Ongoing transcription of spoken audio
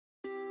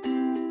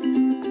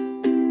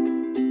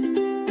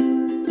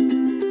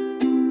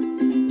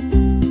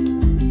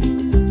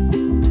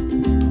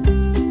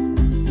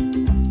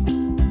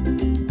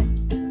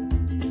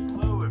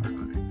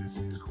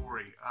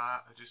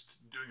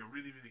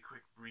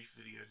brief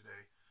video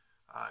today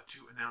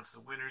to announce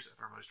the winners of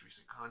our most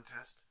recent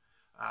contest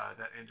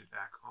that ended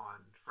back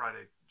on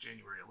Friday,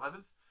 January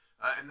 11th.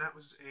 And that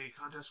was a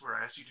contest where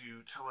I asked you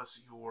to tell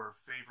us your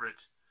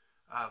favorite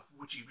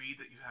witchy read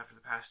that you have for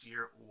the past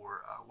year,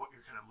 or what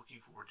you're kind of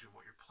looking forward to and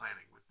what you're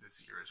planning with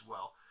this year as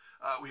well.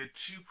 We had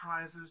two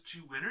prizes,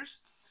 two winners.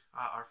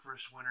 Our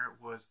first winner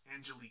was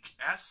Angelique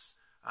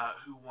S.,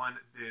 who won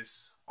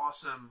this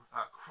awesome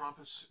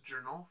Krampus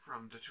journal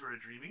from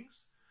Datura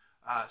Dreamings.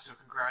 So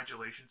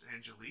congratulations,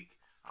 Angelique.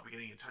 I'll be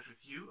getting in touch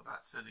with you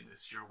about sending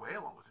this your way,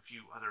 along with a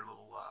few other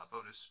little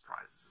bonus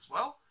prizes as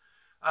well.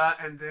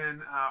 And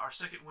then our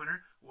second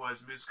winner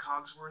was Ms.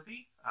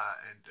 Cogsworthy.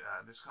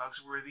 Ms.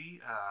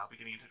 Cogsworthy, I'll be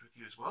getting in touch with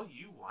you as well.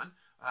 You won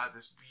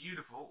this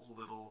beautiful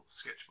little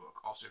sketchbook,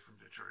 also from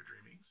Datura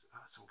Dreamings.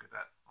 So we'll get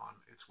that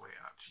on its way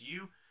out to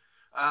you.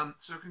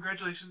 So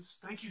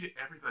congratulations. Thank you to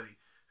everybody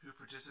who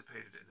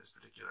participated in this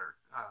particular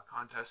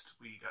contest.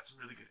 We got some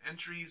really good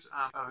entries.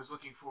 I was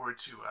looking forward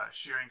to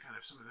sharing kind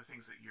of some of the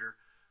things that you're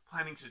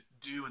planning to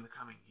do in the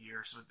coming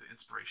year, some of the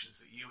inspirations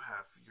that you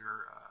have for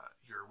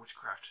your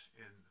witchcraft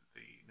in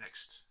the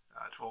next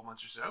 12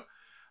 months or so.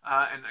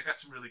 And I got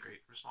some really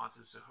great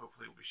responses, so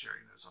hopefully we'll be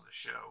sharing those on the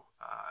show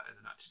in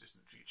the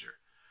not-too-distant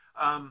future.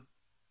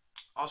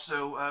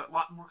 Also, a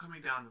lot more coming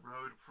down the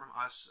road from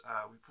us.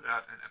 We put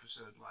out an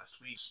episode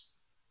last week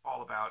all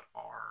about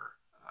our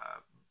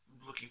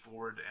looking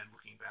forward and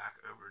looking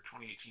back over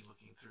 2018,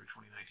 looking through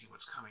 2019,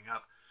 what's coming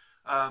up.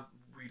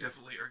 We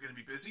definitely are going to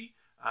be busy.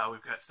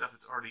 We've got stuff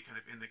that's already kind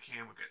of in the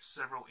can. We've got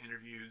several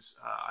interviews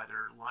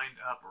either lined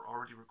up or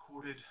already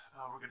recorded.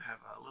 We're going to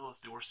have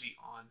Lilith Dorsey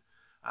on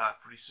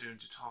pretty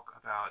soon to talk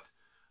about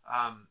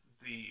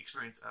the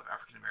experience of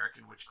African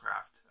American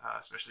witchcraft,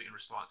 especially in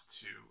response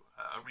to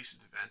a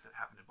recent event that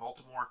happened in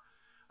Baltimore.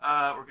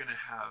 We're going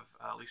to have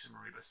Lisa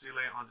Marie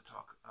Basile on to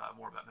talk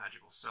more about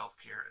magical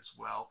self-care as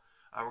well.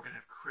 We're going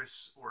to have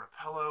Chris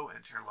Orapello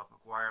and Tara Love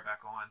McGuire back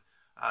on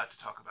to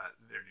talk about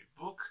their new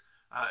book.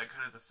 And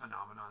kind of the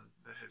phenomenon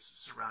that has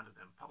surrounded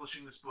them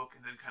publishing this book,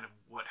 and then kind of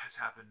what has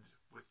happened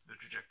with the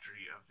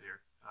trajectory of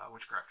their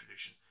witchcraft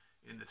tradition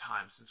in the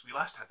time since we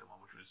last had them on,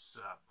 which was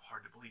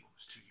hard to believe,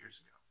 almost 2 years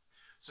ago.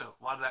 So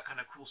a lot of that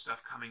kind of cool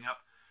stuff coming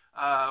up.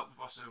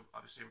 We've also,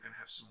 obviously, we're going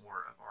to have some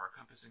more of our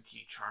Compass and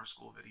Key Charm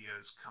School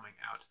videos coming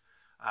out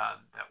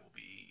that will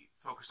be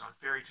focused on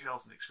fairy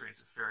tales and the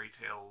experience of fairy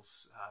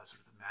tales,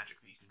 sort of the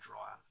magic that you can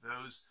draw out of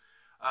those.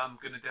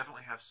 I'm going to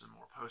definitely have some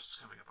more posts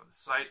coming up on the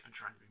site. I've been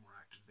trying to be more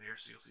active there,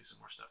 so you'll see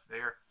some more stuff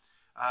there.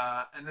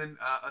 And then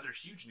other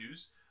huge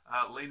news,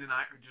 Lane and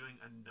I are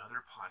doing another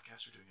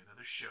podcast. We're doing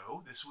another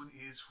show. This one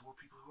is for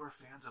people who are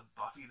fans of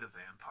Buffy the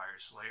Vampire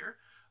Slayer.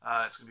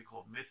 It's going to be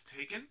called Myth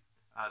Taken.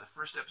 The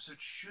first episode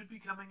should be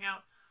coming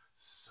out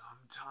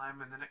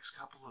sometime in the next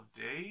couple of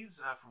days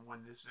from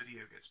when this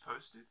video gets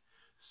posted.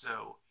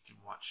 So you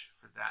can watch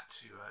for that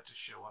to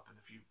show up in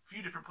a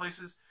few different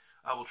places.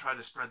 We'll try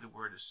to spread the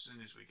word as soon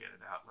as we get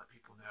it out, let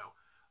people know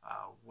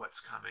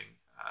what's coming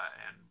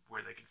and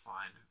where they can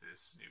find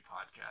this new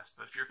podcast.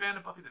 But if you're a fan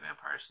of Buffy the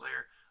Vampire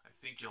Slayer, I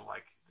think you'll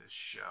like this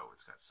show.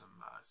 It's got some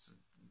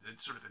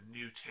sort of a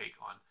new take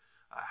on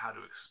how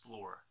to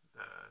explore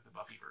the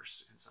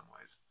Buffyverse in some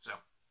ways. So,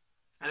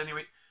 at any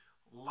rate,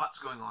 lots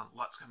going on,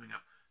 lots coming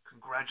up.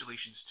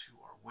 Congratulations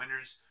to our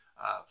winners.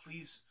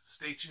 Please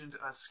stay tuned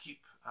to us.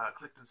 Keep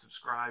clicked and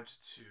subscribed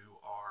to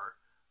our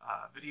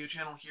video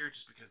channel here,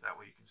 just because that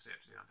way you can stay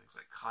up to date on things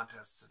like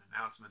contests and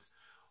announcements.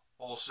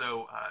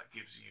 Also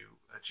gives you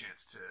a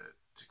chance to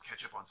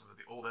catch up on some of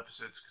the old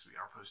episodes, because we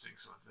are posting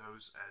some of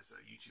those as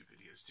YouTube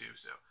videos too.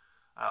 So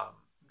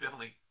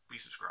definitely be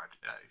subscribed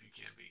if you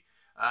can be.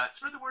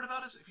 Spread the word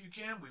about us if you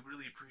can. We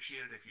really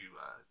appreciate it if you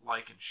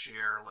like and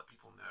share, let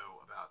people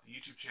know about the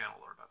YouTube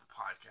channel or about the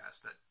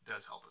podcast. That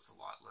does help us a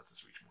lot, lets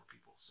us reach more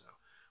people, so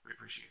we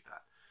appreciate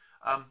that.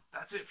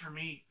 That's it for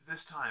me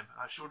this time.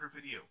 A shorter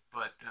video,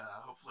 but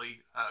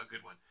hopefully a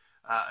good one.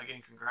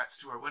 Again, congrats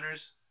to our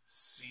winners.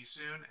 See you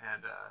soon,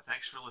 and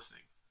thanks for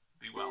listening.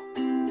 Be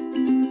well.